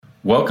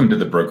Welcome to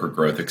the Broker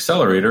Growth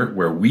Accelerator,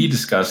 where we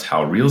discuss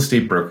how real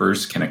estate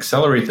brokers can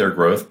accelerate their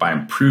growth by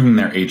improving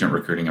their agent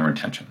recruiting and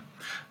retention.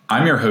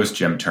 I'm your host,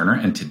 Jim Turner,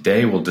 and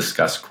today we'll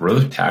discuss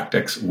growth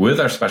tactics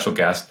with our special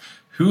guest,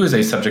 who is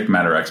a subject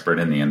matter expert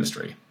in the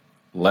industry.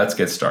 Let's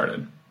get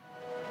started.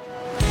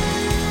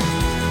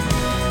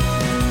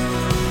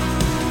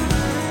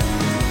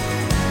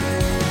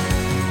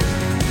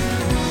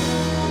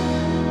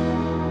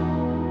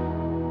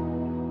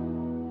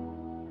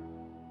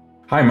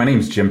 Hi, my name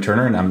is Jim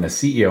Turner, and I'm the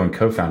CEO and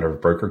co-founder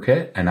of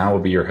BrokerKit, and I will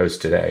be your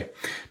host today.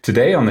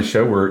 Today on the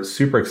show, we're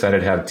super excited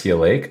to have Tia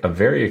Lake, a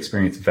very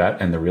experienced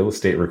vet in the real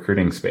estate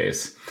recruiting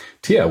space.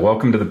 Tia,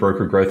 welcome to the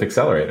Broker Growth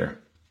Accelerator.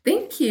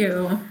 Thank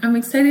you. I'm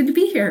excited to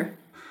be here.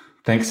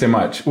 Thanks so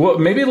much. Well,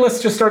 maybe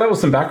let's just start out with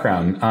some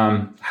background.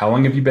 How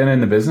long have you been in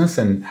the business,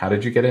 and how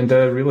did you get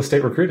into real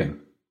estate recruiting?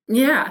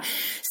 Yeah.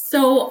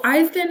 So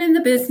I've been in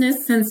the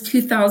business since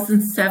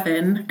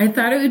 2007. I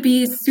thought it would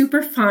be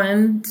super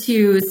fun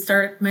to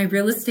start my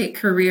real estate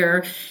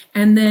career.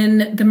 And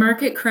then the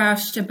market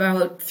crashed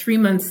about 3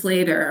 months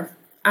later,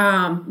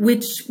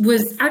 which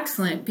was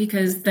excellent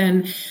because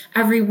then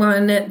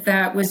everyone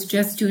that was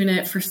just doing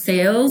it for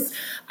sales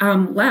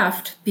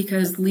left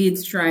because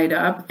leads dried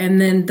up.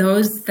 And then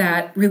those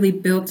that really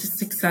built a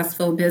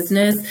successful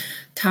business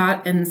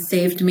taught and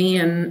saved me,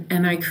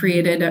 and I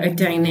created a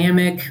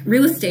dynamic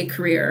real estate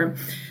career.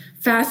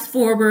 Fast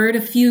forward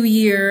a few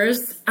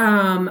years,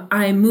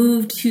 I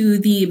moved to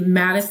the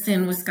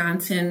Madison,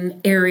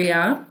 Wisconsin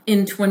area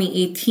in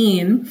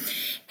 2018,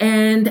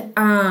 and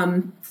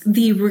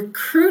the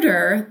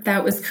recruiter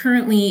that was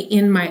currently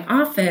in my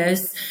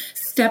office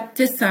stepped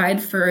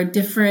aside for a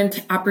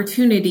different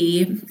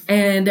opportunity.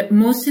 And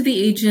most of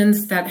the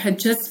agents that had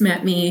just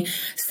met me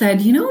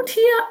said, you know,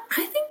 Tia,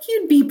 I think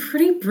you'd be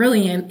pretty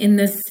brilliant in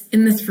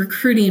this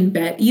recruiting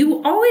bit.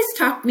 You always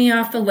talk me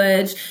off the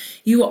ledge.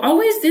 You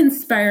always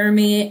inspire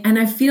me. And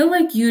I feel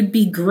like you'd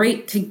be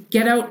great to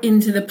get out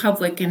into the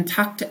public and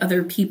talk to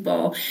other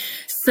people.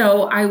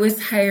 So I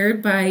was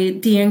hired by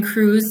Dan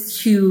Cruz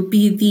to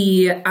be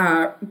the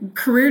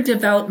career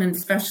development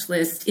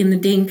specialist in the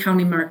Dane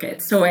County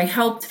market. So I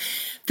helped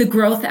the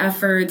growth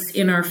efforts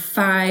in our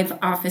 5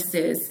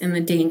 offices in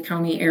the Dane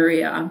County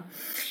area.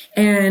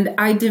 And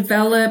I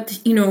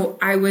developed,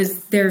 I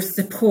was their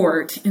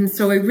support. And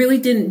so I really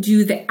didn't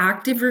do the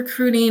active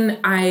recruiting.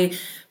 I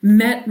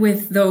met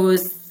with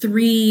those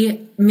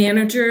 3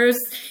 managers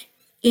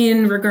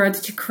in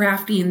regards to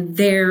crafting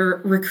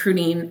their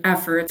recruiting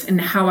efforts and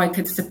how I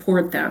could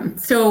support them.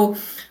 So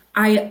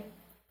I,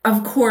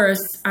 of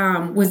course,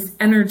 was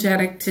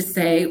energetic to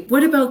say,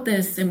 what about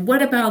this and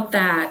what about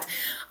that?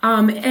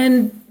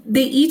 And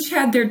they each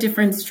had their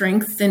different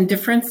strengths and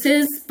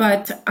differences,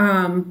 but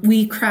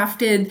we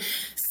crafted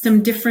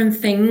some different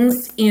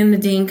things in the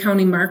Dane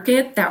County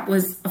market. That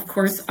was, of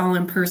course, all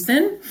in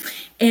person.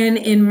 And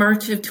in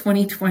March of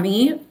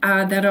 2020,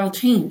 that all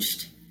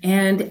changed.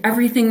 And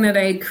everything that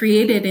I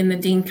created in the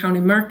Dane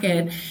County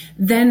market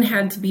then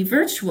had to be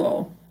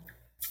virtual.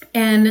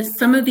 And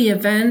some of the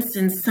events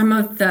and some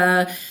of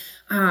the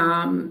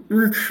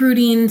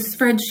recruiting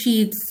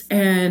spreadsheets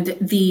and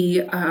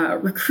the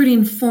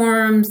recruiting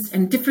forms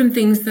and different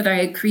things that I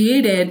had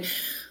created,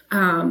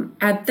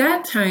 at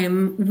that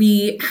time,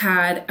 we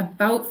had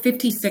about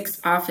 56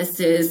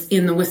 offices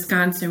in the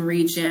Wisconsin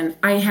region.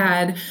 I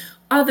had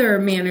other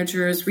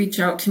managers reach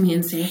out to me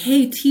and say,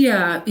 hey,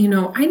 Tia,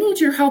 I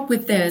need your help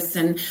with this.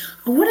 And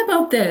what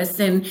about this?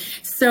 And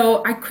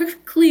so I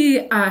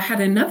quickly had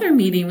another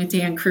meeting with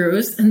Dan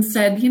Cruz and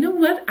said, you know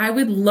what? I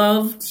would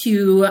love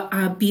to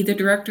be the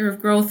director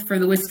of growth for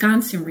the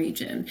Wisconsin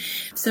region.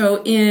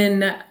 So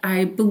in,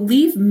 I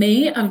believe,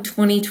 May of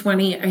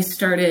 2020, I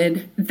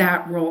started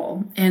that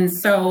role. And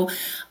so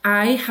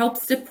I helped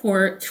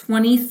support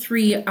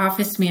 23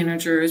 office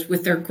managers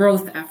with their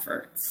growth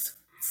efforts.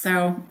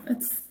 So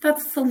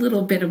that's a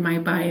little bit of my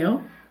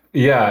bio.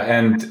 Yeah.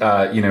 And,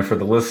 for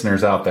the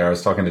listeners out there, I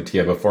was talking to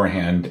Tia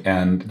beforehand,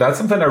 and that's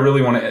something I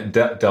really want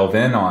to delve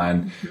in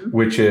on,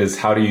 which is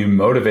how do you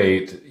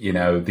motivate,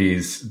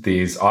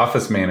 these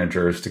office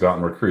managers to go out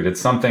and recruit?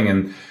 It's something,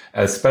 and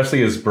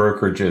especially as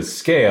brokerages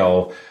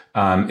scale,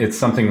 it's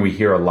something we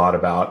hear a lot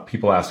about,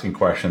 people asking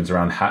questions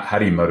around how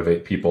do you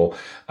motivate people?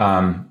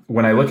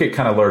 When I look at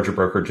kind of larger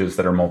brokerages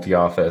that are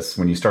multi-office,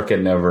 when you start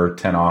getting over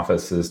 10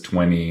 offices,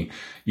 20,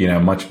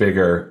 much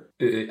bigger,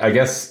 I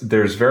guess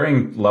there's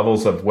varying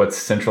levels of what's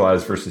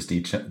centralized versus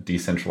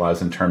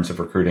decentralized in terms of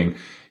recruiting.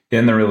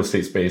 In the real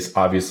estate space,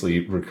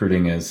 obviously,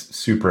 recruiting is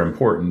super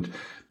important.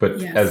 But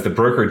yes, as the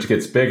brokerage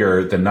gets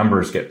bigger, the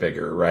numbers get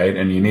bigger, right?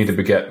 And you need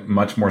to get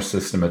much more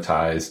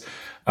systematized.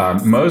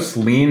 Yes. Most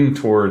lean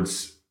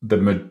towards the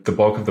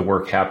bulk of the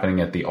work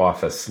happening at the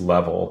office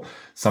level,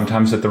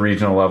 sometimes at the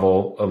regional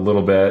level a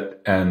little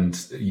bit,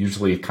 and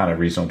usually kind of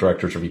regional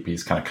directors or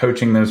VPs kind of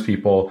coaching those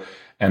people.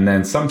 And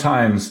then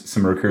sometimes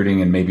some recruiting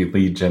and maybe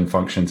lead gen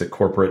functions at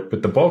corporate,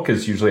 but the bulk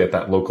is usually at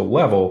that local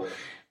level.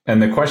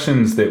 And the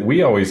questions that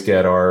we always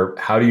get are,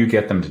 how do you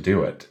get them to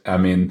do it? I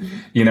mean,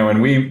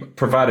 and we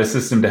provide a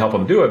system to help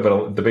them do it.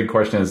 But the big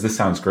question is, this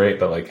sounds great,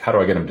 but like, how do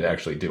I get them to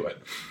actually do it?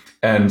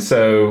 And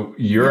so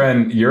you're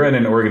in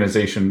an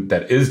organization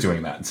that is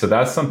doing that. So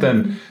that's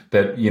something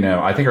that,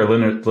 I think our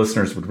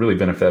listeners would really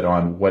benefit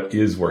on what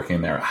is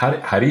working there.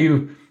 How do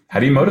you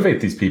motivate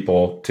these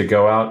people to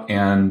go out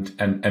and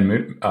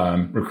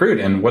recruit?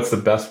 And what's the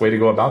best way to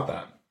go about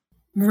that?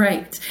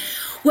 Right.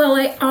 Well,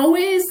 I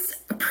always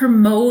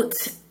promote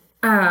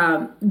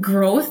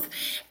growth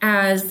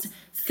as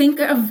think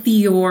of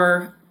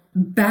your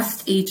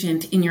best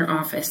agent in your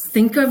office.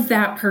 Think of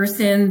that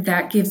person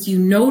that gives you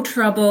no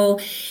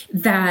trouble,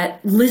 that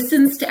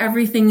listens to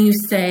everything you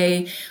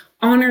say,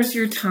 honors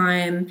your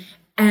time.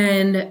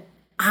 And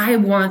I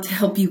want to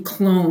help you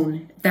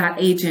clone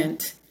that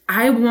agent.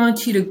 I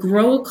want you to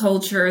grow a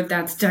culture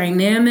that's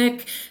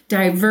dynamic,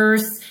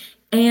 diverse,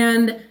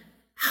 and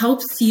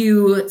helps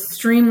you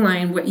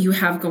streamline what you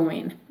have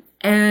going.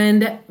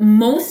 And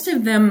most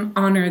of them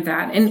honor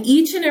that. And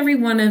each and every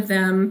one of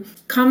them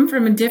come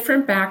from a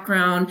different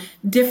background,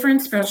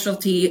 different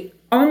specialty.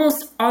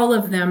 Almost all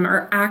of them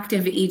are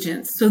active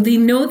agents. So they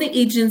know the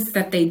agents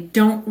that they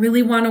don't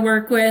really want to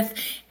work with,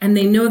 and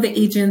they know the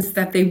agents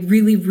that they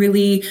really,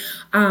 really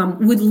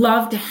would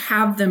love to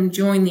have them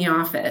join the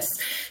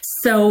office.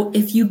 So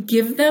if you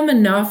give them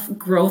enough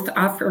growth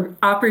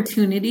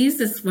opportunities,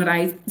 is what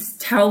I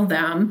tell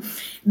them,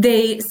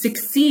 they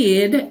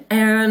succeed.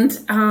 And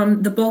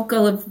the bulk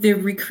of their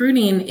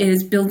recruiting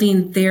is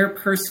building their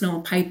personal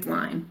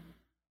pipeline.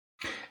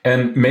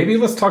 And maybe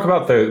let's talk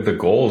about the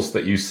goals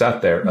that you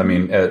set there. I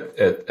mean,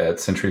 at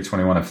Century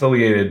 21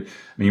 Affiliated,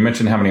 you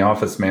mentioned how many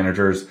office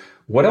managers.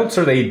 What else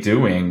are they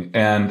doing?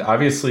 And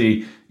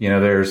obviously,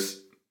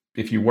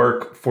 if you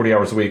work 40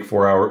 hours a week,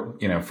 4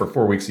 hour, for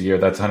 4 weeks a year,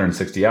 that's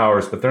 160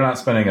 hours, but they're not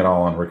spending it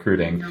all on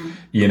recruiting.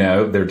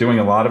 No. They're doing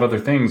a lot of other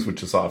things,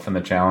 which is often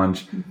the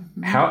challenge.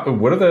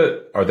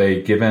 Mm-hmm. Are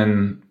they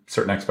given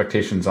certain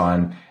expectations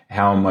on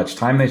how much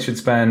time they should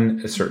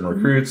spend, certain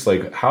recruits?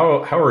 Like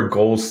how are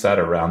goals set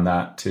around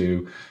that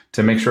to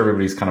make sure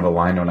everybody's kind of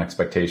aligned on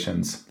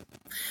expectations?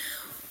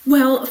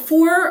 Well,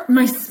 for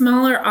my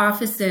smaller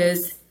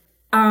offices,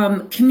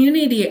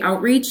 community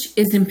outreach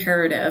is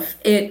imperative.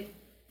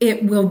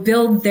 It will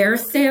build their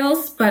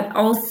sales, but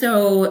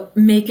also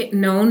make it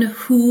known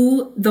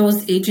who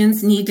those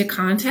agents need to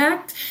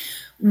contact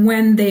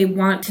when they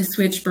want to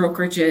switch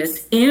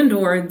brokerages and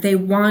or they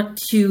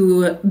want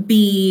to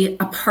be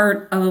a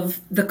part of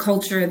the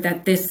culture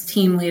that this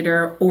team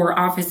leader or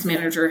office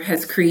manager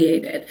has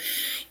created.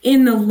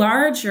 In the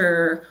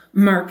larger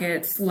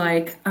markets,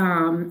 like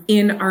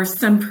in our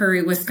Sun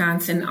Prairie,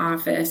 Wisconsin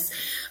office,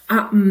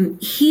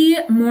 he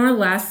more or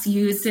less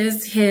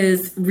uses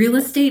his real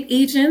estate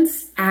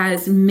agents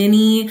as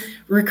mini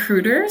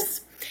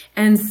recruiters.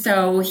 And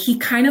so he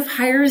kind of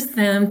hires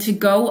them to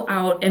go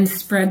out and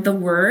spread the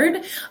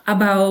word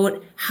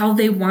about how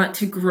they want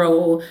to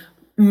grow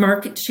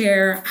market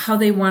share, how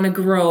they want to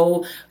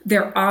grow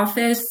their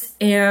office,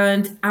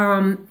 and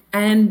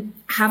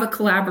have a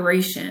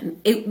collaboration.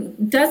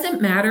 It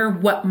doesn't matter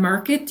what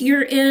market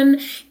you're in.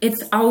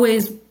 It's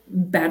always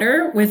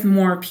better with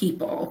more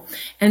people.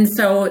 And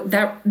so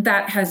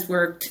that has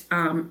worked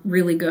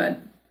really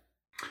good.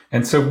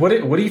 And so what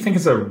do you think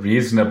is a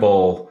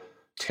reasonable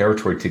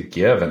territory to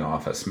give an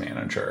office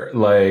manager?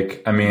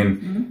 Like,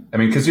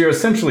 because you're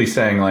essentially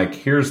saying, like,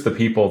 here's the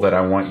people that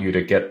I want you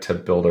to get to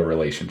build a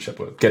relationship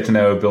with, get to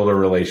know, build a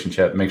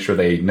relationship, make sure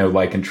they know,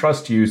 like, and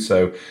trust you.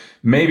 So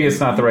maybe it's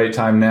not the right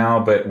time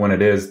now, but when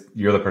it is,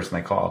 you're the person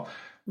they call.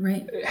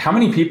 Right. How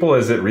many people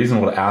is it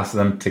reasonable to ask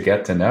them to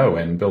get to know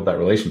and build that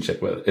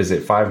relationship with? Is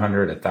it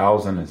 500,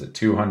 1,000? Is it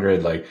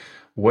 200? Like,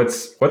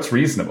 what's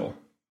reasonable?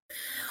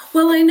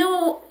 Well, I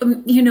know,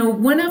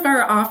 one of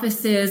our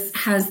offices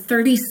has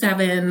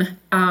 37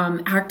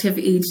 active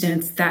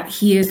agents that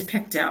he has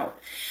picked out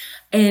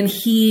and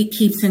he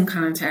keeps in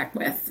contact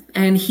with.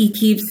 And he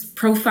keeps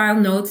profile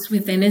notes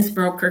within his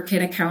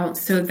BrokerKit account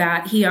so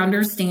that he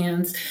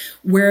understands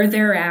where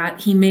they're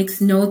at. He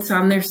makes notes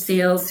on their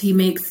sales. He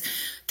makes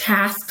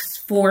tasks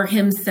for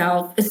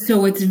himself.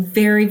 So it's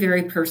very,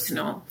 very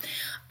personal.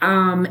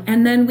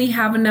 And then we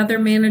have another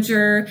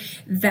manager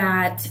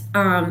that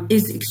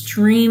is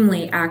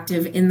extremely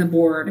active in the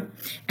board.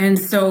 And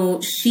so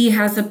she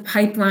has a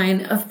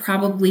pipeline of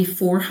probably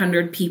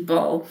 400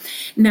 people.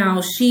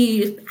 Now,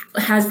 she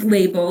has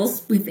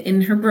labels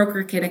within her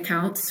BrokerKit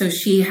account. So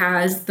she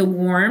has the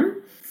warm,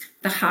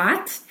 the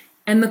hot,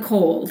 and the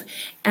cold.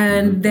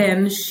 And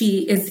then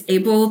she is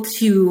able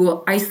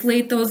to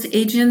isolate those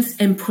agents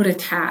and put a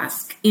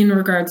task in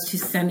regards to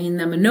sending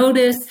them a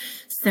notice,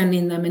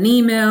 sending them an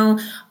email,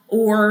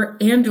 or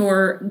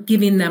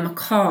giving them a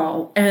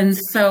call. And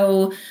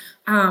so,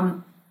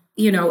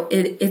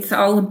 it's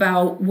all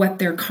about what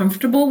they're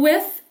comfortable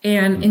with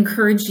and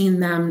encouraging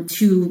them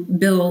to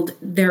build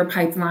their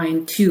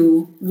pipeline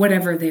to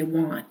whatever they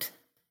want.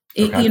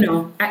 Okay.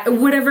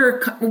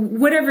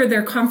 Whatever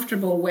they're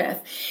comfortable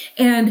with.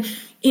 And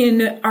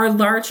in our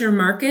larger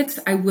markets,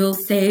 I will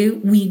say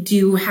we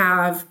do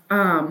have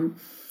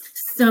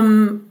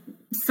some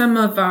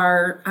of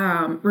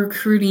our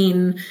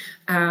recruiting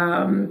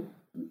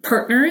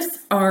partners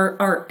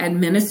are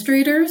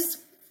administrators.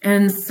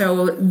 And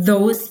so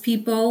those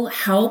people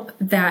help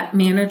that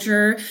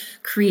manager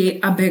create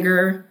a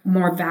bigger,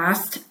 more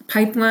vast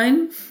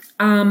pipeline,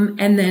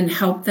 and then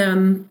help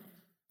them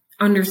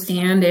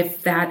understand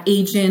if that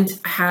agent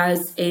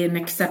has an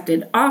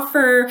accepted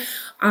offer,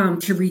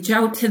 to reach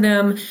out to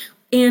them.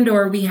 And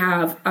or we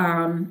have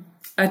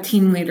a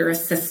team leader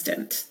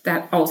assistant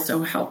that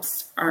also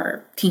helps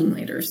our team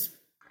leaders.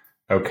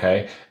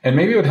 Okay. And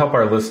maybe it would help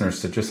our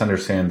listeners to just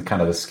understand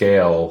kind of the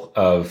scale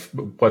of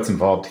what's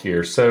involved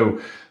here.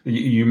 So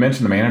you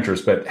mentioned the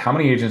managers, but how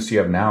many agents do you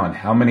have now, and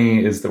how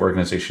many is the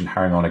organization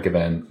hiring on a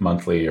given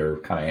monthly or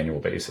kind of annual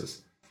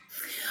basis?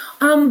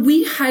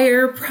 We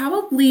hire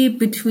probably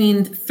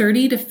between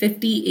 30 to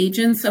 50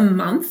 agents a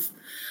month.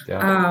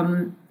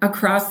 Yeah.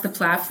 Across the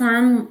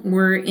platform.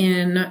 We're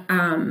in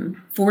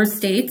 4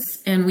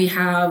 states, and we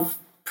have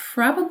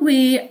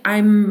probably,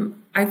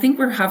 I think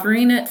we're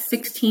hovering at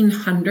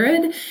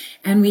 1,600,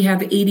 and we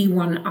have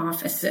 81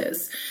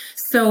 offices.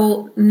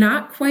 So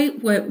not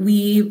quite what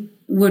we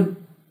would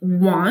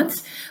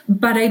want,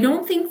 but I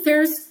don't think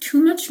there's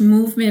too much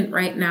movement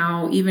right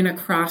now, even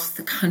across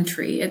the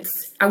country.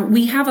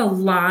 We have a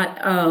lot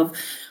of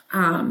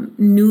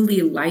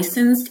newly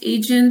licensed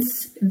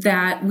agents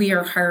that we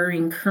are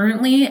hiring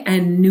currently,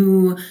 and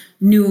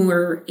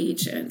newer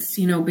agents,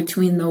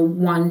 between the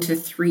 1 to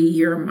 3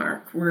 year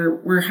mark.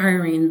 We're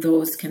hiring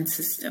those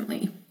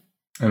consistently.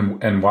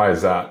 And why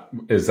is that?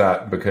 Is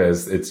that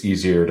because it's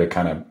easier to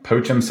kind of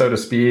poach them, so to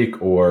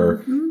speak,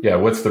 or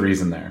what's the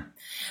reason there?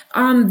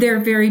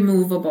 They're very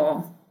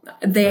movable.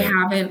 They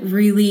haven't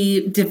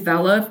really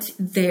developed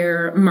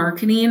their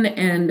marketing,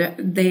 and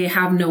they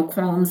have no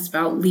qualms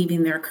about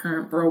leaving their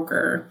current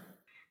broker.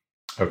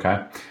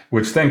 Okay.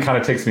 Which then kind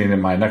of takes me into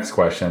my next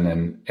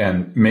question,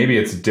 and maybe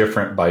it's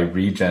different by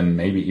region,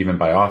 maybe even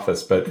by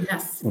office, but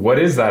What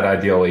is that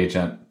ideal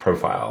agent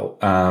profile?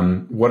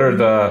 What are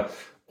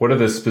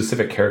the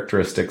specific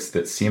characteristics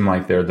that seem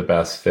like they're the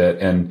best fit?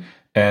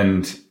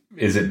 And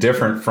is it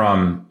different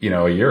from,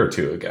 a year or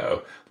two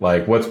ago?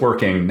 Like, what's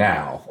working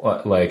now?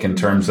 Like, in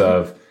terms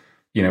of,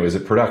 is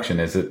it production?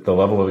 Is it the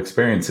level of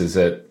experience? Is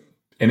it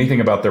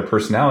anything about their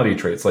personality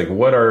traits? Like,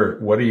 what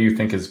do you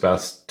think is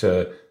best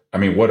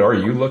what are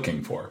you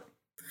looking for?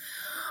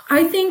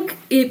 I think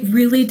it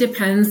really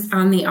depends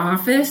on the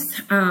office.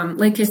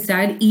 Like I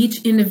said,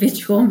 each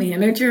individual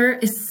manager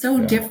is so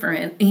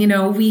different.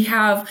 We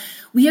have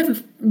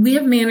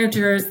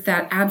managers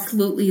that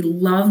absolutely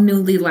love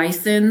newly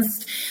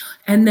licensed.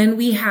 And then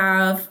we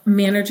have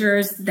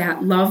managers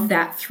that love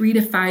that 3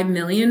 to 5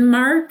 million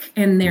mark,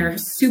 and they're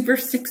super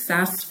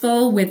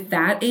successful with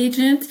that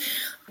agent.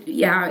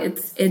 Yeah,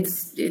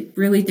 it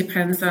really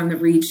depends on the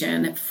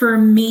region. For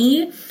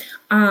me,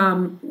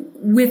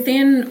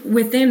 within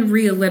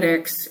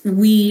Realytics,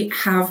 we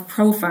have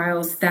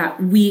profiles that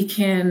we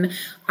can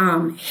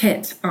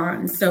hit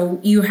on. So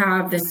you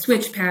have the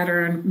switch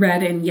pattern,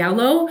 red and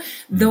yellow.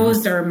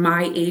 Those are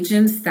my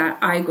agents that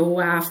I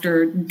go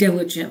after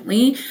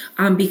diligently,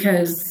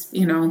 because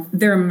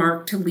they're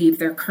marked to leave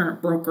their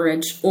current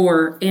brokerage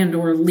or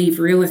leave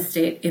real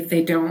estate if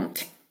they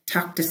don't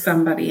talk to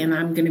somebody, and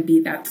I'm going to be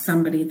that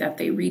somebody that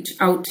they reach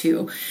out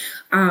to.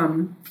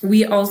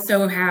 We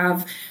also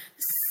have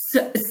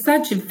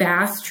such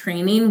vast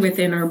training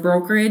within our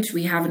brokerage.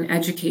 We have an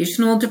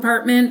educational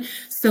department,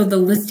 so the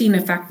listing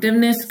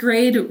effectiveness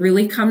grade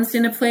really comes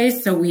into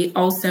place. So we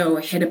also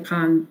hit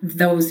upon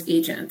those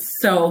agents.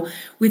 So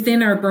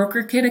within our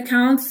broker kit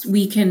accounts,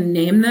 we can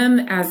name them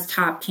as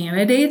top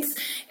candidates,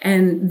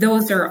 and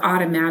those are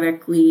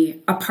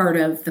automatically a part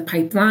of the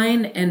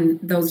pipeline.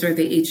 And those are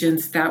the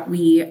agents that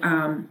we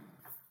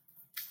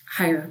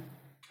hire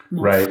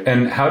most. Right.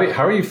 And how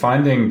are you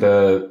finding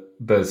the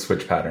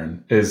switch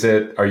pattern?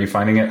 Are you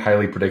finding it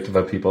highly predictive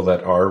of people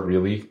that are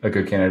really a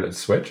good candidate to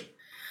switch?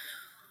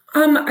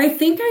 I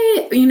think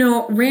I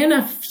ran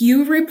a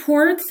few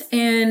reports,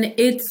 and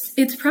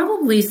it's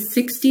probably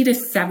 60 to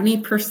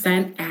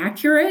 70%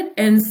 accurate.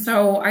 And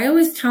so I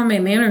always tell my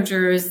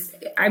managers,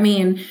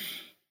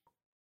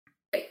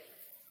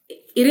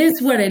 it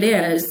is what it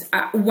is.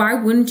 Why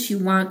wouldn't you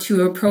want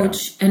to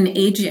approach an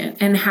agent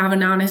and have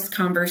an honest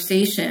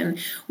conversation?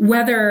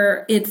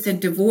 Whether it's a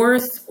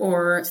divorce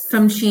or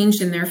some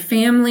change in their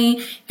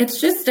family,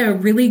 it's just a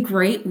really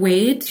great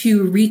way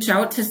to reach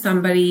out to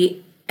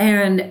somebody.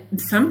 And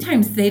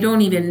sometimes they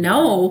don't even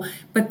know,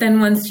 but then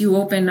once you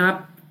open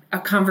up a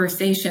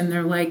conversation,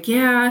 they're like,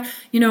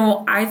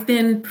 I've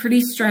been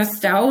pretty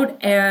stressed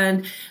out,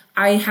 and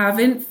I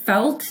haven't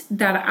felt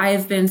that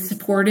I've been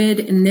supported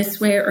in this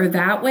way or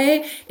that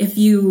way. If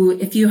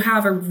you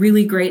have a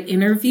really great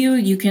interview,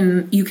 you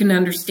can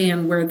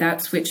understand where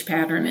that switch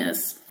pattern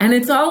is. And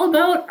it's all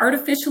about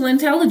artificial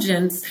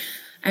intelligence.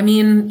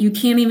 You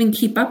can't even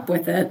keep up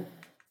with it.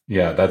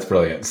 Yeah, that's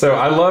brilliant. So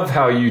I love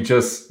how you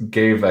just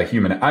gave a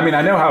human,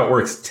 I know how it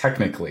works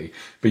technically,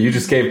 but you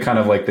just gave kind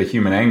of like the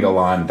human angle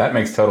on that.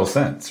 Makes total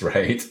sense,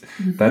 right?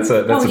 Mm-hmm. That's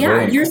a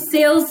brilliant. Your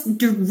sales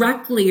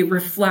directly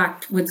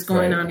reflect what's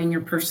going on in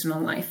your personal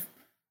life.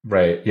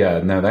 Right. Yeah.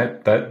 No,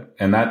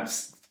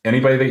 that's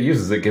anybody that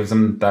uses it gives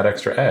them that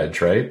extra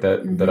edge, right?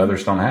 That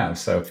others don't have.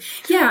 So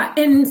yeah,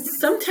 and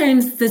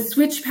sometimes the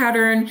switch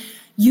pattern,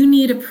 you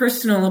need a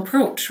personal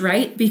approach,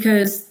 right?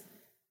 Because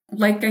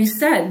like I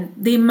said,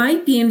 they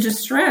might be in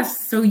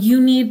distress. So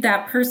you need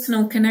that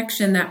personal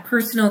connection, that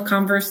personal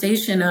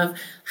conversation of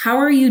how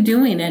are you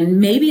doing? And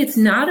maybe it's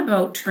not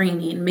about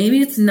training. Maybe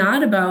it's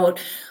not about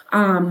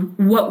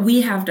what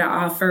we have to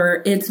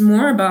offer. It's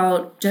more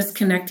about just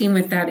connecting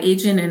with that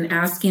agent and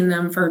asking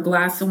them for a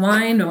glass of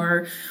wine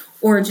or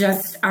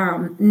just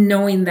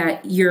knowing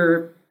that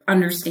you're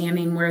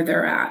understanding where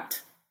they're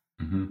at.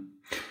 Mm-hmm.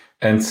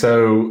 And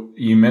so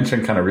you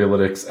mentioned kind of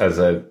Realytics as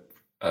a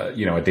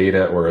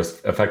data or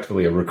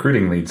effectively a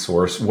recruiting lead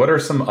source. What are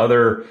some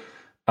other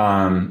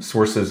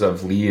sources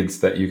of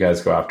leads that you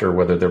guys go after,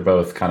 whether they're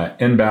both kind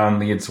of inbound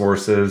lead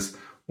sources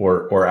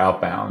or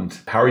outbound?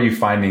 How are you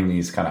finding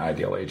these kind of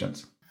ideal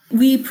agents?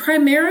 We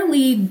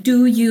primarily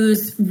do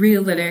use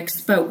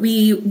Realytics, but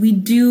we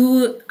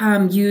do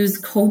use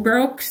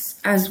co-brokes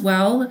as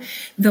well.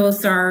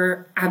 Those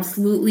are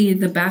absolutely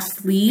the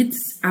best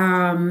leads.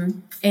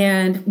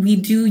 And we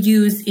do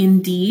use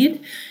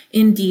Indeed.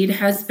 Indeed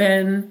has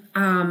been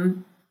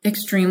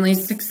extremely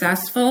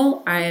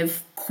successful.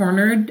 I've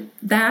cornered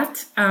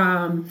that.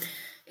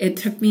 It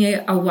took me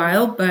a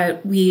while,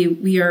 but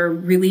we are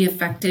really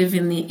effective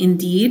in the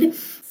Indeed.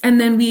 And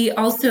then we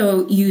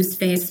also use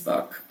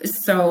Facebook.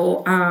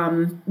 So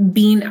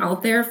being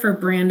out there for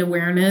brand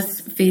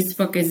awareness,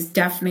 Facebook is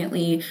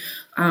definitely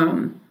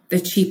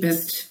the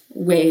cheapest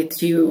way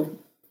to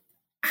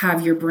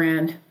have your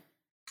brand.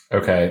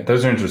 Okay,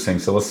 those are interesting.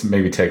 So let's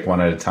maybe take one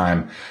at a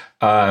time.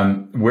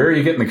 Where are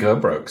you getting the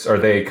co-brokes? Are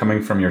they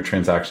coming from your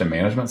transaction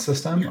management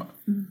system? Yep.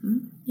 Mm-hmm.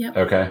 Yep.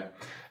 Okay.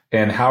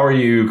 And how are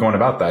you going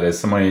about that? Is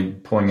somebody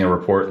pulling a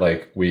report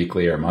like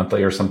weekly or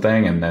monthly or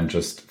something, and then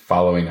just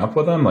following up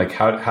with them? Like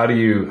how do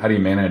you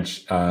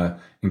manage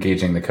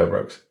engaging the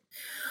co-brokes?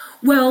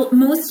 Well,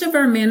 most of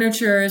our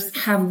managers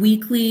have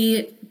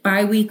weekly,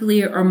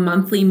 bi-weekly, or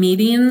monthly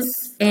meetings,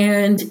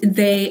 and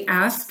they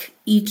ask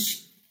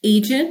each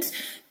agent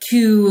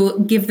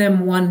to give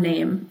them one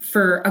name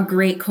for a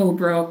great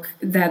co-broke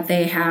that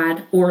they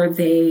had or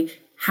they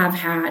have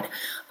had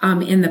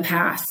in the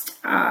past.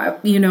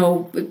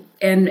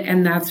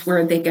 And that's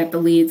where they get the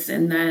leads,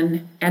 and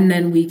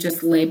then we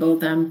just label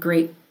them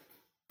great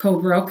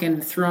co-broke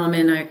and throw them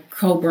in a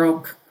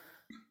co-broke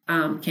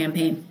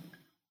campaign.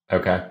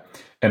 Okay.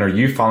 And are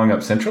you following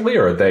up centrally,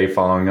 or are they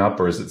following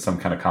up, or is it some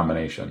kind of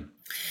combination?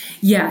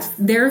 Yes,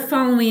 they're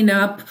following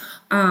up.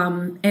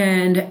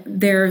 And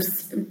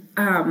there's,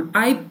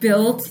 I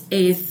built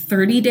a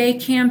 30-day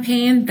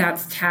campaign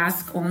that's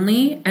task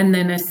only, and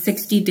then a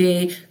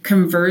 60-day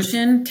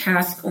conversion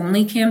task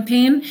only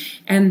campaign.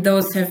 And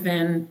those have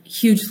been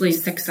hugely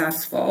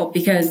successful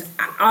because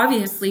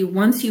obviously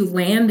once you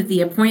land the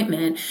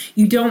appointment,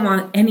 you don't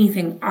want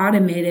anything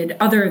automated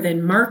other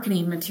than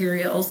marketing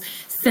materials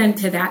sent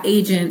to that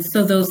agent.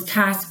 So those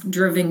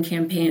task-driven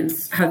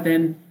campaigns have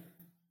been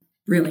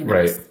really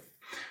nice. Right.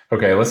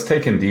 Okay, let's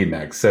take Indeed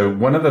next. So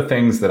one of the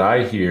things that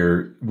I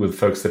hear with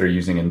folks that are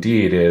using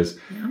Indeed is,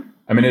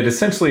 it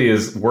essentially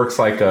works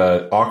like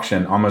a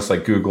auction, almost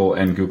like Google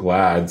and Google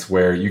Ads,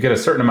 where you get a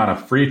certain amount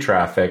of free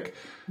traffic,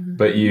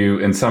 but you,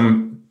 in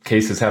some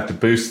cases, have to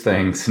boost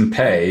things and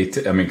pay,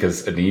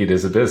 because Indeed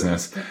is a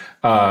business.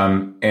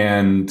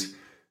 And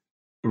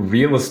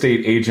real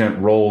estate agent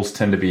roles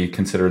tend to be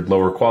considered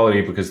lower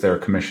quality because they're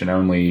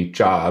commission-only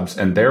jobs,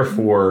 and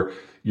therefore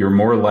you're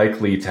more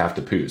likely to have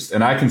to boost.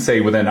 And I can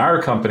say within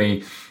our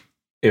company,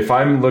 if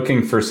I'm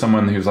looking for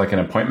someone who's like an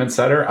appointment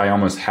setter, I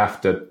almost have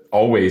to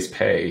always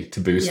pay to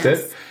boost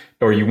it,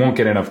 or you won't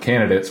get enough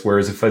candidates.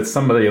 Whereas if it's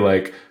somebody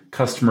like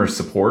customer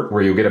support,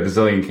 where you'll get a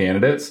bazillion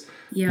candidates,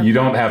 you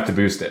don't have to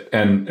boost it.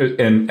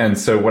 And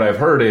so what I've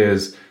heard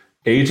is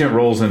agent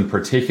roles in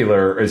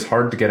particular is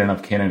hard to get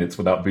enough candidates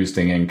without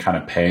boosting and kind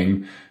of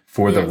paying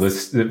for the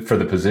list, for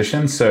the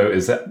position. So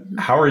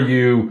how are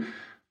you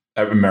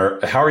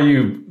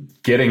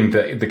getting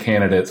the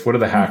candidates? What are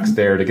the hacks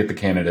there to get the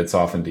candidates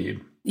off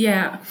Indeed?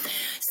 Yeah.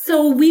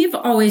 So we've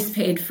always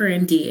paid for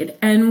Indeed.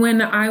 And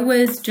when I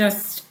was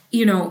just,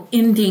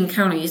 in Dane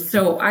County,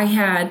 so I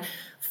had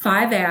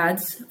 5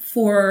 ads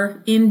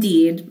for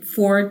Indeed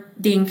for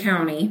Dane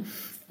County,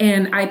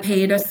 and I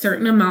paid a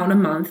certain amount a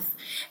month.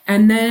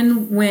 And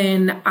then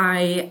when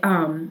I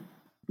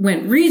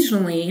went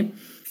regionally,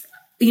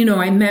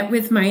 I met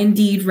with my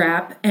Indeed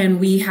rep,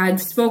 and we had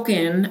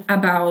spoken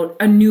about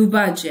a new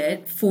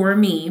budget for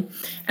me.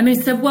 And I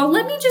said, well,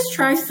 let me just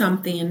try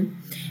something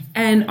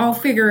and I'll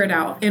figure it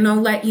out. And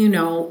I'll let you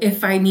know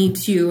if I need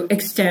to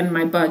extend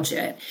my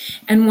budget.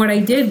 And what I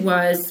did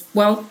was,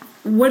 well,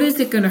 what is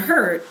it going to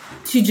hurt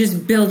to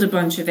just build a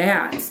bunch of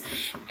ads?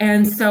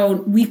 And so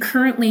we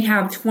currently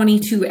have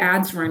 22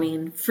 ads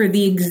running for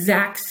the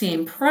exact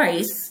same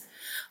price.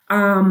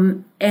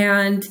 And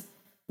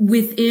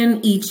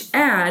within each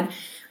ad,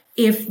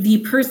 if the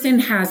person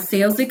has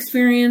sales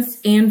experience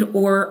and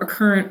or a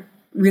current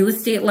real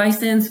estate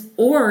license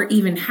or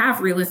even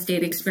have real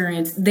estate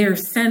experience, they're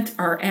sent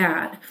our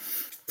ad.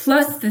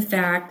 Plus the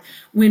fact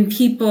when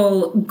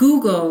people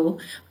Google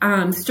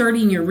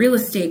starting your real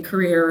estate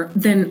career,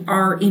 then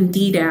our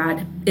Indeed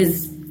ad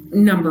is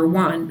number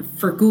one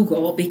for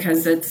Google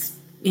because it's,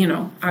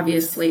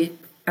 obviously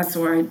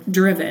SOI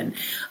driven.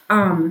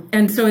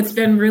 And so it's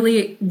been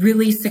really,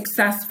 really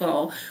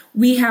successful.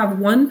 We have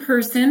one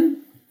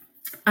person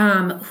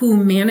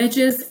who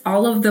manages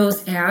all of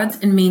those ads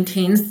and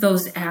maintains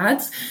those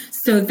ads.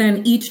 So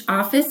then each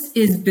office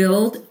is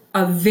billed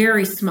a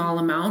very small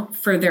amount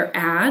for their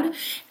ad.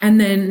 And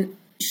then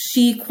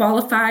she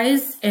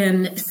qualifies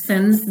and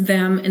sends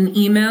them an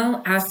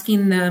email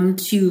asking them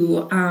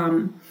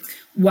to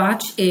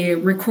watch a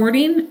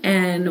recording.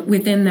 And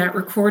within that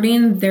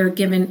recording, they're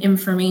given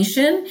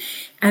information.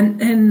 And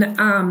then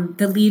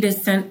the lead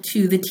is sent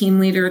to the team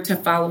leader to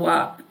follow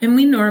up. And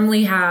we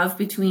normally have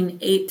between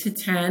 8 to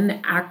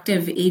 10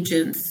 active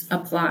agents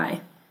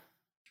apply.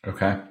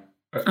 Okay.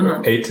 A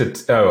month.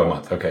 A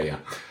month. Okay. Yeah.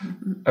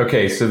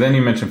 Okay. So then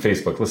you mentioned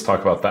Facebook. Let's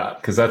talk about that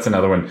because that's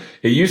another one.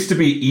 It used to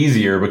be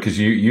easier because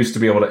you used to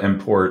be able to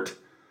import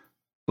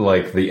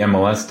like the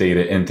MLS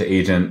data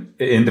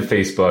into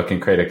Facebook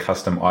and create a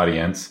custom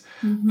audience.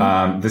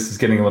 This is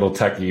getting a little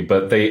techy,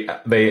 but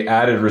they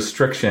added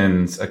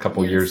restrictions a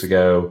couple years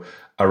ago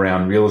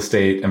around real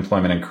estate,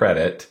 employment, and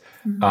credit.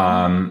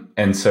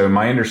 And so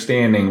my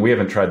understanding, we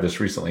haven't tried this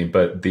recently,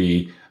 but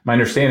my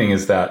understanding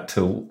is that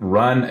to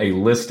run a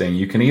listing,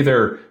 you can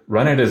either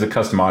run it as a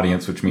custom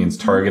audience, which means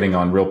targeting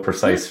on real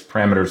precise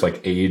parameters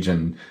like age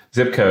and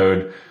zip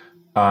code.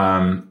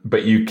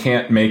 But you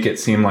can't make it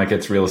seem like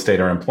it's real estate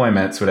or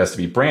employment. So it has to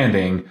be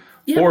branding,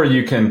 or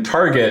you can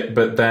target,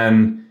 but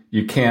then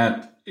you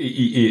can't,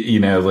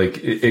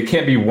 it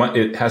can't be one,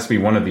 it has to be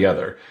one or the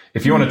other.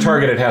 If you want to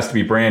target, it has to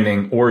be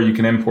branding, or you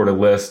can import a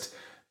list,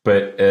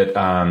 but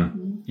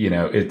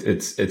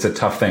it's a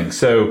tough thing.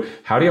 So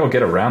how do y'all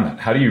get around that?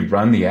 How do you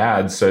run the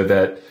ads so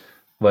that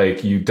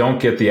like you don't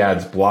get the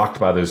ads blocked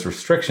by those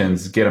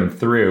restrictions, get them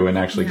through and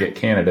actually get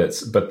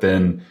candidates, but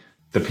then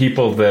the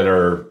people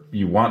that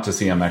you want to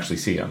see them actually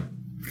see them?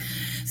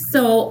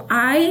 So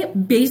I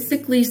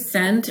basically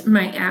send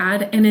my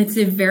ad, and it's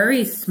a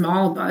very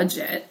small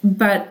budget,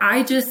 but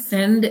I just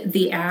send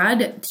the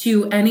ad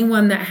to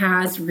anyone that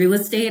has real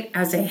estate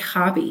as a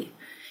hobby.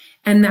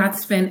 And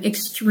that's been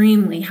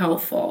extremely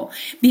helpful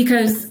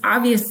because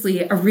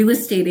obviously a real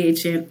estate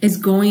agent is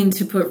going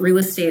to put real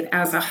estate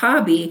as a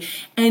hobby.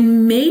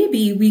 And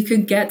maybe we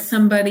could get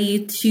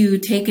somebody to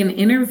take an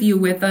interview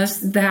with us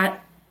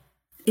that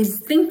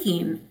is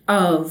thinking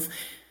of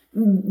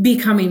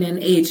becoming an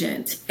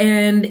agent.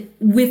 And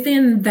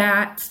within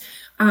that,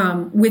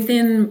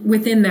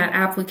 within that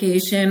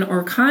application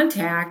or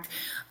contact,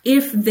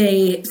 if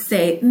they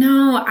say,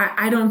 no,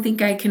 I don't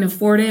think I can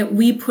afford it,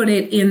 we put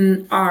it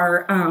in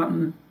our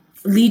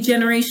lead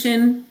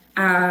generation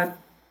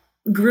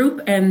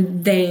group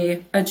and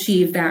they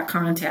achieve that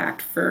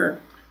contact for.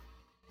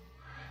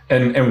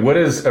 And what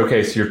is,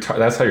 okay, so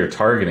that's how you're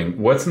targeting.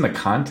 What's in the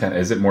content?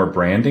 Is it more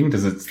branding?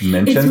 Does it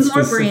mention It's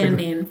more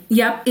branding.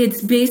 Yep,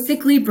 it's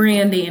basically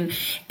branding.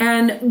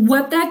 And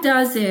what that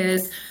does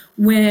is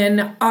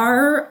when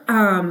our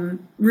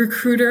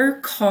recruiter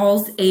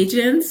calls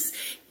agents,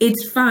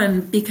 it's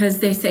fun because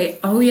they say,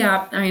 oh,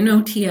 yeah, I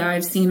know Tia.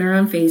 I've seen her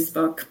on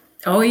Facebook.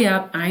 Oh,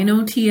 yeah, I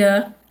know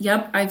Tia.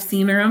 Yep, I've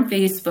seen her on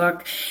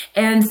Facebook.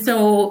 And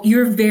so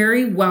you're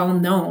very well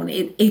known.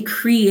 It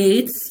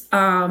creates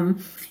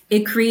brand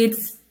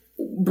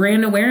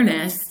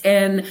awareness.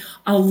 And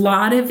a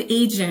lot of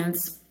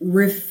agents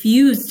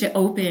refuse to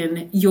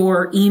open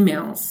your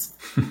emails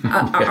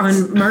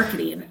on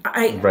marketing.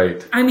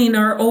 I mean,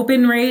 our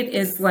open rate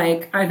is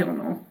like, I don't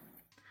know,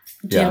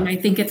 Jim, I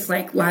think it's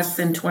like less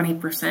than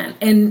 20%.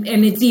 And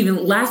it's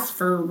even less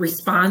for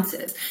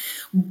responses.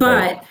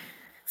 But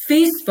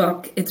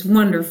Facebook, it's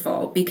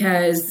wonderful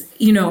because,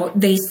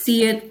 they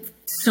see it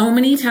so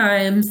many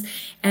times.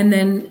 And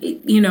then,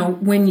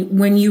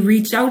 when you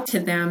reach out to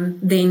them,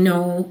 they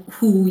know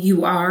who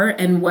you are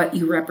and what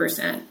you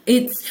represent.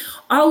 It's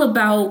all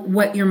about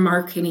what your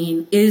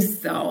marketing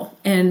is, though.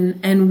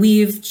 And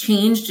we've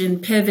changed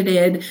and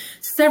pivoted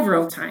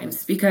several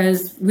times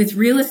because with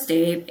real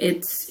estate,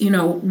 it's,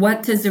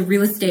 what does a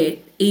real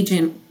estate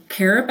agent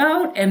care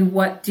about and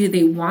what do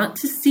they want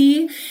to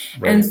see?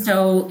 Right. And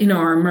so,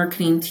 our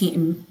marketing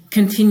team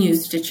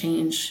continues to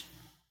change.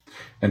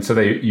 And so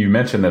you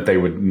mentioned that they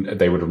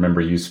would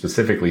remember you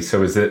specifically.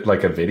 So is it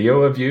like a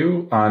video of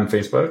you on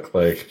Facebook?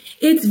 Like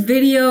it's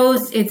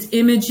videos, it's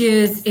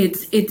images,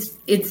 it's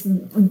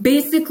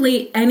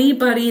basically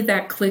anybody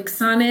that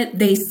clicks on it,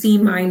 they see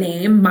my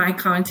name, my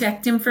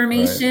contact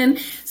information.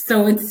 Right.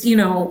 So it's,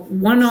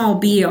 one all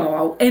be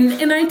all.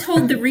 And I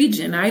told the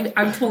region,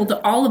 I've told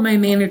all of my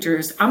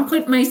managers, I'm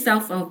putting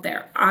myself out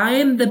there.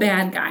 I'm the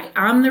bad guy.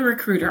 I'm the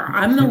recruiter.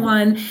 I'm the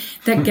one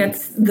that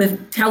gets the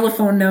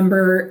telephone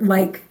number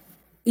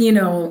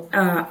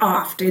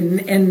oft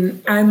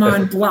and I'm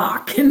on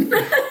block. And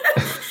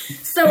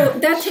so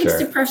that takes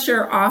the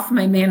pressure off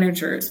my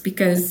managers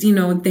because,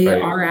 they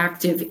are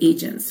active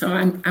agents. So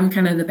I'm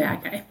kind of the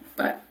bad guy.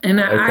 And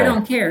I Okay.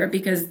 don't care,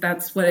 because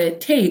that's what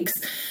it takes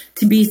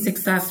to be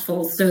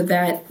successful, so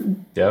that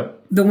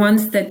Yep. the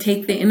ones that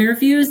take the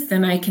interviews,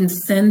 then I can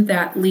send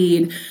that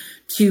lead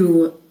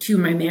to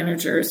my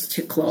managers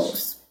to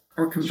close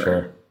or convert.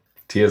 Sure.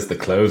 Tia's the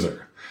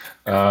closer.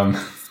 Um,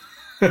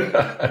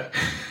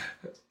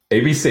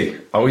 ABC,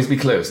 always be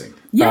closing.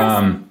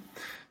 Yes.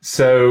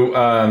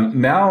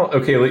 Now,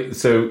 okay,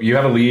 so you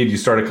have a lead, you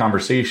start a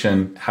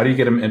conversation. How do you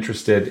get them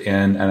interested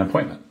in an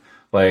appointment?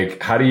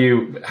 Like, how do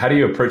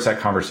you approach that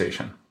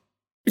conversation?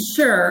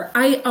 Sure.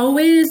 I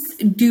always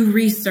do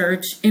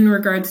research in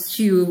regards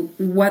to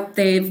what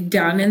they've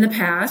done in the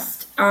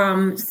past.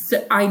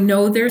 So I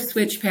know their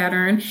switch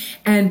pattern,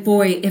 and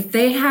boy, if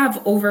they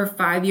have over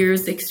 5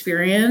 years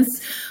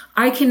experience,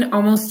 I can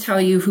almost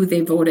tell you who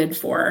they voted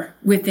for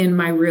within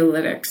my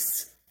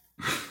Realytics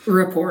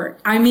report.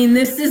 I mean,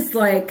 this is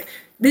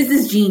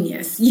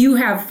genius. You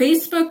have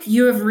Facebook,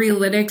 you have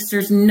Realytics.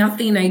 There's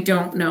nothing I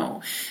don't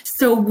know.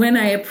 So when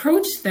I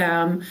approach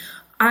them,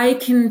 I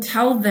can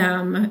tell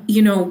them,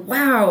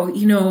 wow,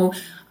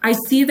 I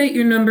see that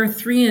you're number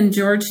 3 in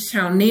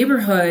Georgetown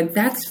neighborhood.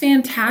 That's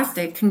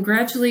fantastic.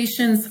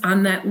 Congratulations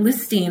on that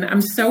listing.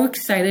 I'm so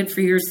excited for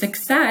your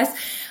success.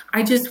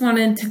 I just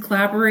wanted to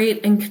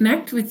collaborate and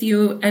connect with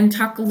you and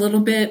talk a little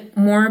bit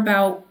more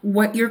about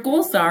what your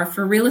goals are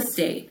for real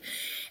estate.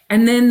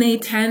 And then they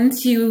tend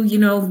to,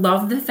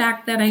 love the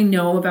fact that I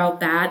know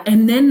about that.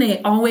 And then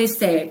they always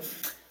say,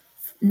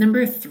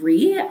 number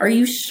 3, are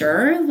you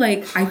sure?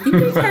 Like, I think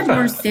we've had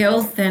more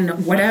sales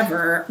than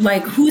whatever.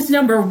 Like, who's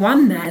number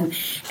 1 then?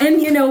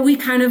 And, we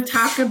kind of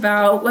talk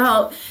about,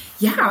 well,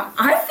 yeah,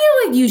 I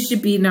feel like you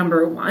should be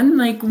number 1.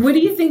 Like, what do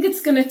you think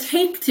it's going to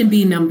take to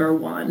be number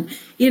 1?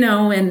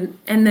 And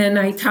then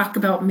I talk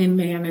about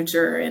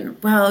mid-manager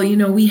and, well,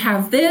 we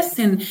have this,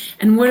 and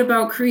what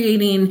about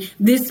creating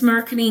this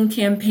marketing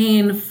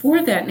campaign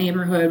for that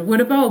neighborhood? What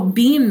about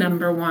being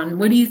number 1?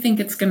 What do you think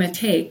it's going to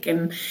take?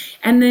 And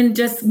then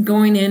just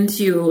going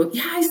into,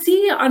 yeah, I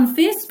see on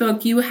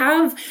Facebook you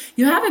have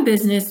a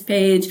business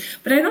page,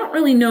 but I don't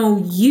really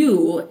know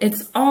you.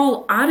 It's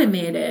all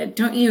automated.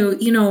 Don't you,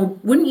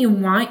 wouldn't you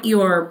want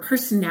your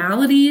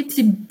personality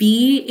to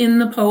be in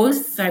the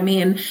posts? I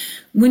mean,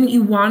 wouldn't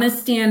you want to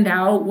stand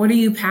out? What are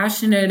you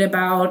passionate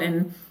about?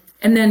 And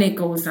then it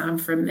goes on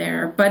from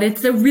there. But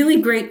it's a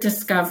really great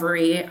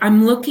discovery.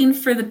 I'm looking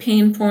for the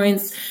pain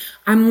points.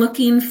 I'm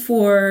looking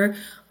for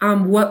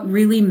what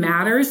really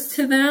matters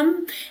to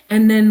them,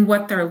 and then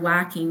what they're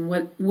lacking,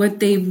 what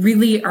they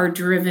really are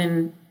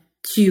driven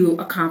to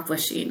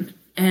accomplishing.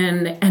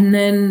 And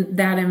then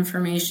that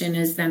information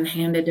is then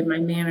handed to my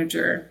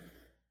manager.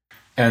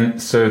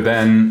 And so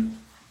then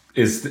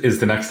is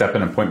the next step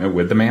an appointment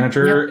with the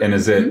manager? Yep. And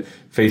is it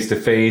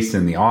face-to-face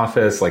in the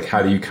office? Like,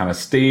 how do you kind of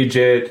stage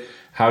it?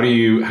 How do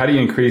you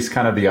increase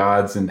kind of the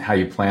odds, and how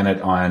you plan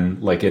it on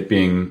like it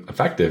being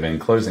effective in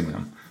closing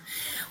them?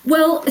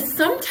 Well,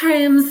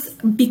 sometimes,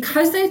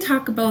 because I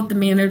talk about the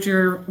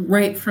manager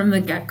right from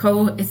the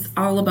get-go, it's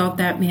all about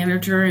that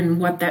manager and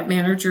what that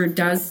manager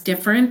does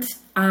different.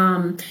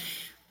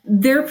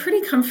 They're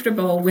pretty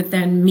comfortable with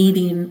then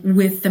meeting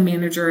with the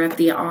manager at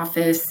the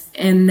office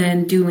and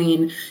then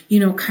doing,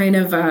 kind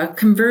of a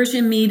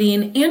conversion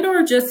meeting and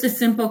or just a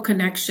simple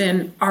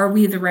connection. Are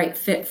we the right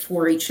fit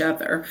for each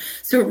other?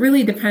 So it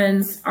really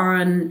depends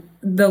on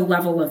the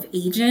level of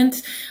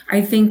agent.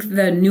 I think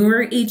the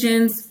newer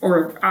agents,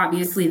 or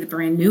obviously the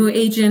brand new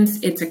agents,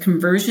 it's a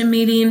conversion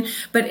meeting,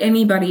 but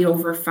anybody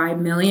over 5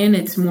 million,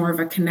 it's more of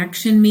a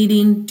connection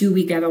meeting. Do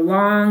we get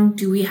along?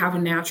 Do we have a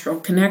natural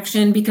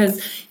connection?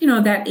 Because,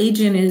 that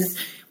agent is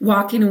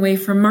walking away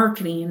from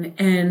marketing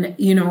and,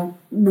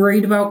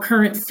 worried about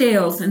current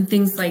sales and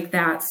things like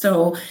that.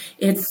 So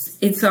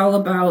it's all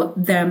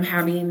about them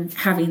having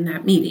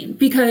that meeting,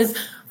 because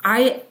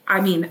I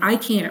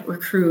can't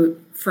recruit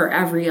for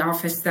every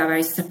office that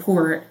I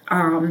support.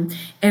 And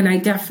I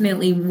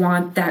definitely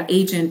want that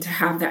agent to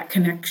have that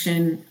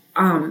connection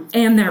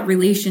and that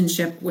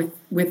relationship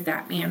with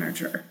that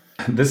manager.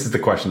 This is the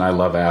question I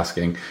love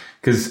asking,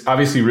 because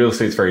obviously real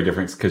estate is very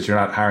different, because you're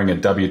not hiring a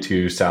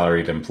W-2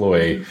 salaried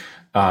employee,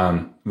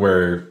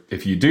 where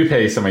if you do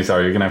pay somebody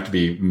salary, you're going to have to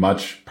be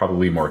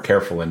probably more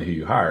careful in who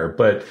you hire.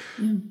 But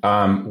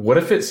what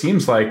if it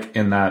seems like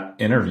in that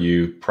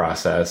interview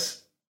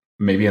process,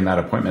 maybe in that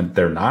appointment,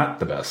 they're not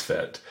the best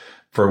fit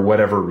for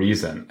whatever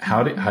reason?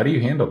 How do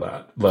you handle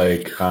that?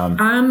 Like,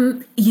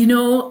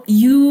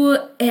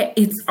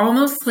 it's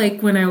almost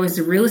like when I was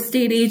a real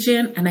estate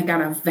agent and I got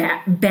a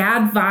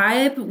bad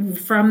vibe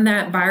from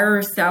that buyer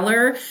or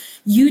seller.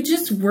 You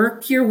just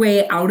work your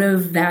way out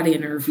of that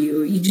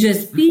interview. You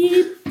just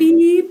beep,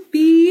 beep,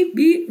 beep,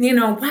 beep.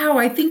 Wow,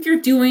 I think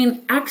you're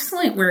doing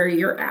excellent where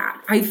you're at.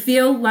 I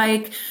feel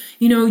like,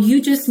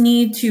 you just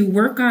need to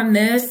work on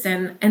this.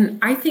 And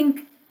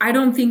I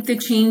don't think the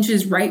change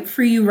is right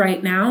for you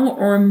right now,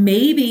 or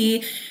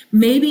maybe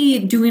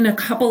doing a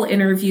couple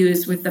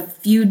interviews with a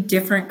few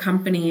different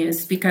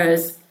companies,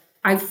 because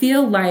I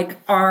feel like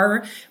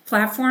our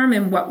platform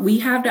and what we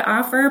have to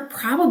offer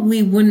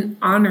probably wouldn't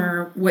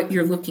honor what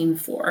you're looking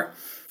for.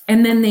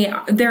 And then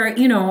they're,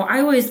 I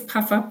always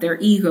puff up their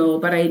ego,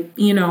 but I,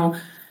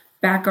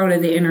 back out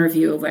of the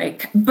interview,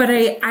 but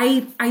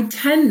I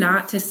tend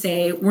not to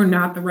say we're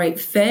not the right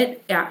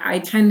fit. I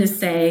tend to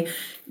say,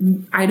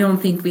 I don't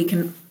think we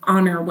can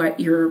honor what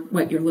you're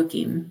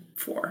looking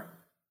for.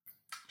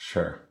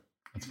 Sure.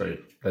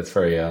 That's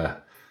very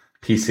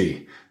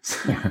PC.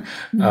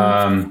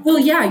 Well,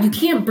 yeah, you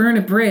can't burn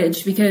a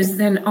bridge, because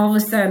then all of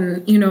a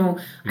sudden,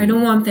 I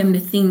don't want them to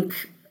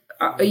think,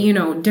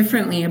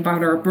 differently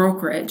about our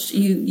brokerage.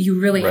 You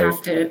really Right.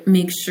 have to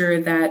make sure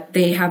that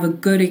they have a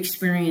good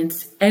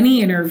experience.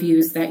 Any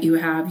interviews that you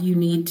have, you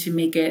need to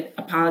make it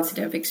a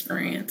positive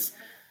experience.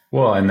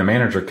 Well, and the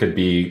manager could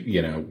be,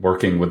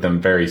 working with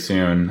them very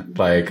soon,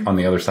 like on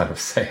the other side of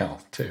sale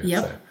too.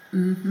 Yep.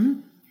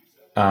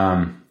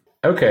 So.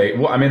 Okay.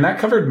 Well, I mean, that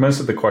covered most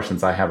of the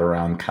questions I have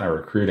around kind of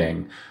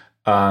recruiting.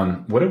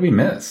 What did we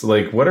miss?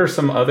 Like, what are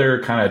some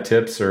other kind of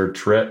tips or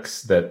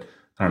tricks that,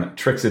 I don't know,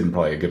 tricks isn't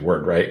probably a good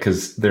word, right?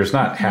 Because there's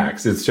not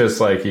hacks. It's just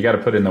like, you got to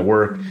put in the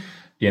work,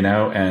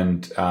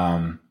 and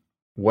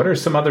what are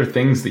some other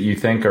things that you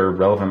think are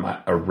relevant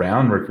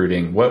around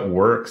recruiting? What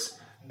works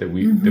that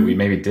we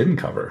maybe didn't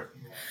cover?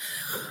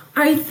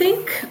 I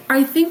think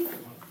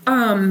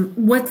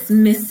what's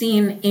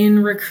missing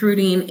in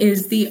recruiting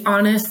is the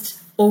honest,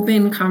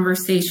 open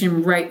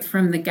conversation right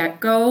from the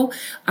get-go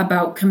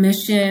about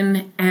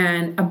commission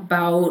and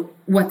about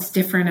what's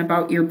different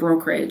about your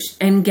brokerage,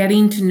 and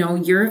getting to know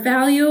your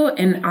value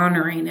and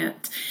honoring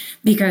it.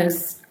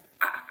 Because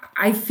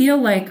I feel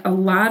like a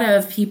lot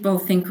of people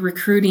think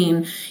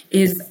recruiting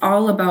is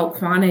all about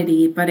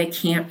quantity, but it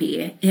can't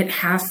be. It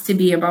has to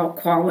be about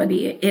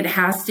quality. It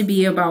has to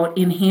be about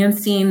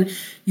enhancing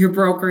your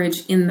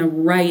brokerage in the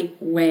right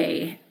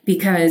way,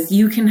 because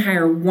you can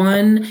hire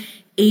one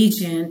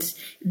agent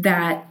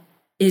that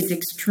is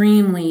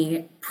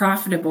extremely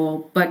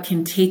profitable, but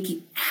can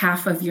take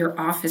half of your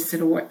office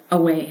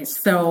away.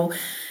 So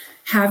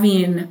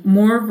having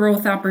more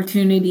growth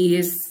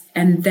opportunities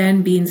and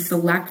then being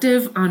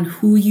selective on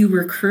who you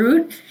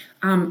recruit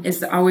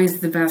is always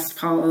the best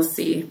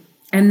policy.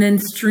 And then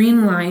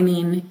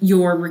streamlining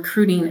your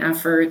recruiting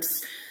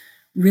efforts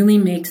really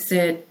makes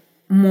it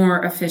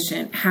more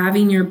efficient.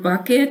 Having your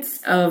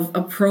buckets of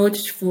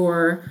approach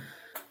for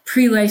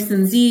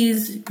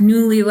pre-licensees,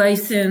 newly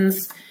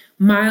licensed,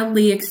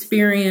 mildly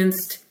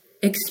experienced,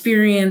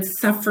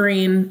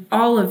 suffering,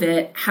 all of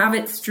it, have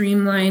it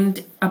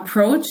streamlined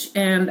approach.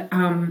 And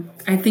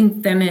I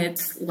think then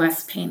it's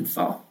less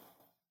painful.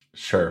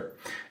 Sure.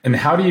 And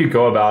how do you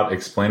go about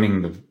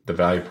explaining the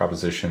value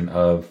proposition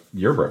of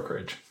your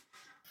brokerage?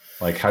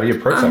 Like, how do you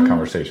approach that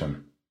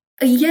conversation?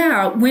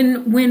 Yeah,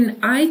 when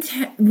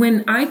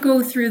I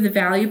go through the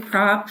value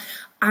prop,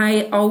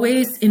 I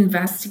always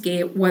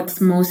investigate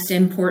what's most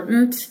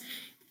important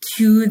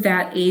to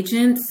that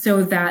agent,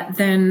 so that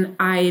then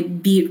I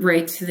beat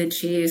right to the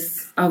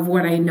chase of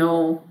what I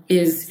know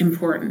is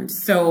important.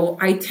 So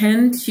I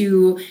tend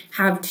to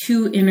have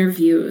 2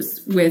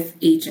 interviews with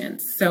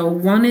agents. So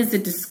one is a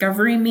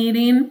discovery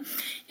meeting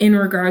in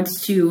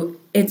regards to,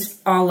 it's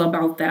all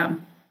about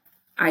them.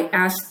 I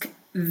ask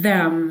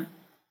them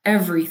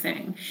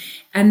everything.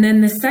 And then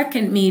the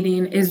second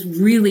meeting is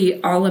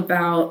really all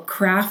about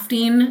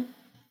crafting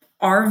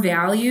our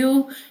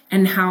value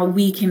and how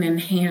we can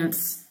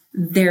enhance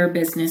their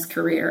business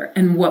career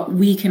and what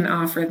we can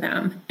offer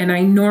them. And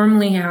I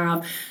normally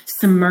have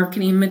some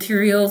marketing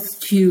materials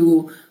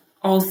to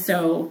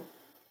also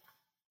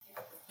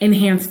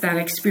enhance that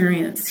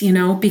experience,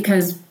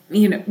 because,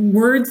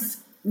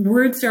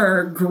 words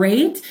are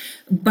great,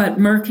 but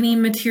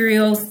marketing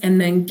materials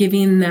and then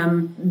giving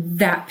them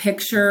that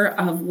picture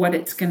of what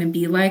it's going to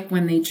be like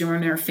when they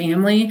join our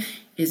family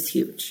is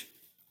huge.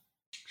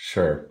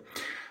 Sure.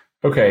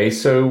 Okay.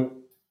 So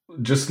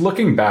just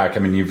looking back, I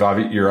mean,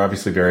 you're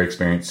obviously very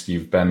experienced.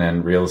 You've been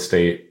in real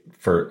estate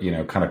for,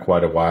 kind of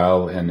quite a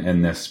while and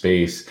in this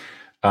space.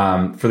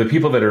 For the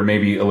people that are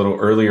maybe a little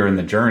earlier in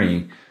the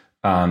journey,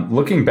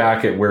 looking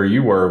back at where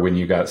you were when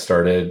you got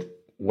started,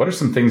 what are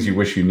some things you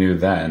wish you knew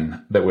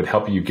then that would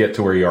help you get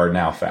to where you are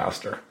now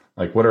faster?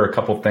 Like, what are a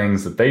couple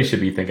things that they should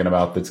be thinking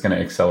about that's going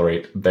to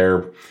accelerate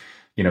their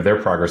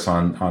progress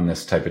on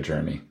this type of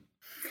journey?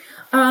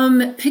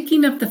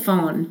 Picking up the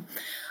phone.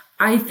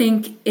 I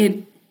think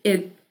it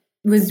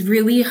was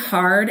really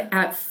hard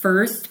at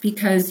first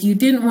because you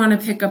didn't want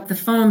to pick up the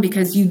phone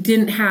because you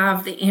didn't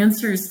have the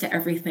answers to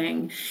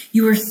everything.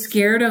 You were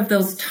scared of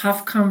those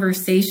tough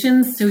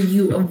conversations, so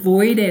you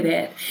avoided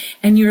it.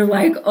 And you're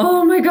like,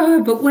 oh my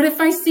God, but what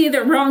if I say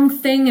the wrong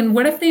thing? And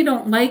what if they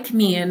don't like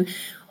me? And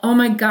oh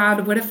my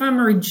God, what if I'm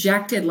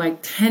rejected like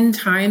 10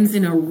 times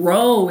in a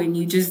row? And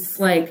you just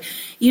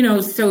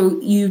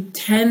so you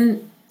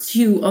tend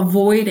to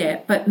avoid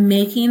it, but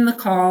making the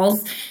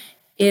calls,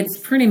 it's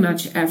pretty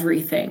much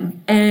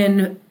everything.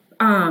 And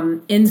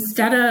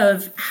instead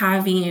of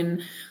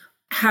having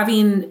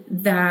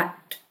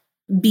that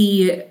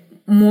be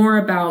more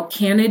about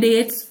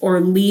candidates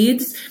or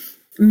leads,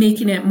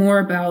 making it more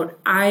about,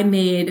 I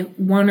made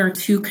 1 or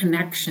 2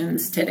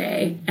 connections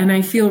today, and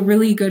I feel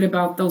really good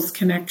about those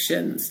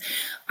connections,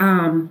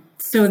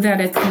 so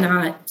that it's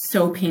not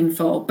so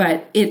painful.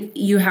 But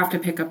you have to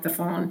pick up the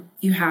phone.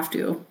 You have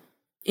to.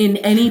 In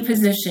any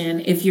position,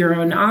 if you're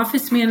an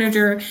office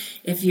manager,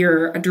 if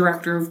you're a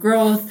director of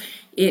growth,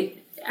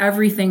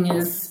 everything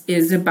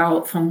is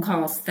about phone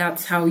calls.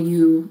 That's how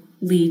you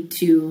lead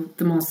to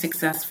the most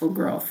successful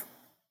growth.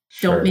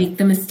 Sure. Don't make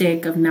the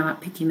mistake of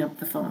not picking up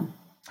the phone.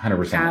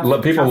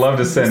 100%. People love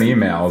to send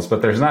emails,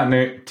 but there's not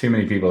too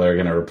many people that are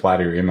going to reply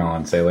to your email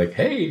and say like,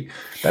 "Hey,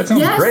 that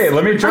sounds great.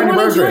 Let me join your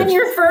brokerage." I want to join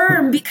your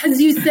firm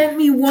because you sent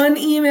me one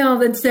email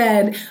that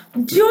said,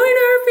 "Join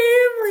our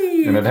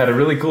family," and it had a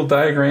really cool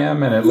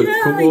diagram and it looked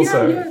cool.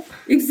 Yeah,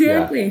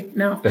 exactly. Yeah.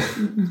 No,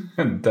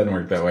 it doesn't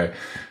work that way.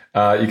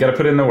 You got to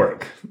put in the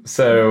work.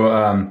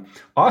 So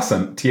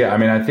awesome, Tia. I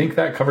mean, I think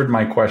that covered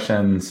my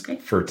questions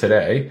for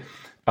today.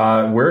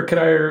 Where could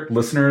our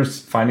listeners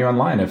find you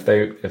online if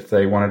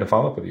they wanted to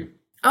follow up with you?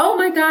 Oh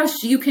my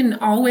gosh, you can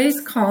always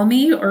call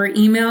me or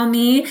email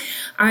me.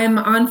 I'm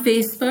on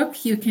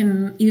Facebook. You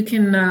can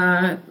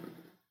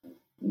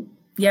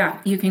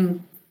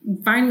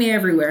find me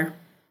everywhere.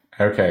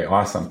 Okay,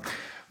 awesome.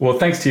 Well,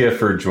 thanks, Tia,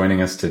 for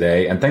joining us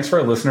today. And thanks for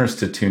our listeners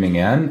to tuning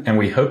in. And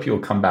we hope you'll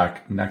come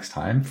back next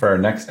time for our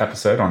next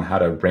episode on how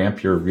to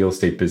ramp your real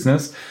estate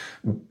business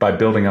by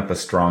building up a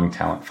strong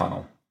talent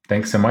funnel.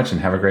 Thanks so much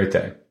and have a great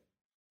day.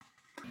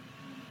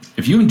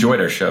 If you enjoyed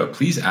our show,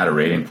 please add a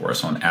rating for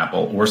us on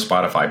Apple or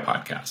Spotify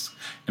podcasts.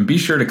 And be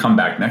sure to come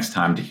back next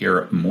time to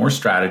hear more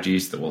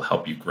strategies that will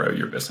help you grow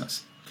your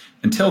business.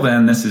 Until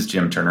then, this is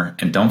Jim Turner.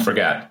 And don't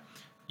forget,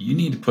 you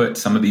need to put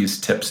some of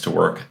these tips to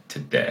work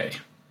today.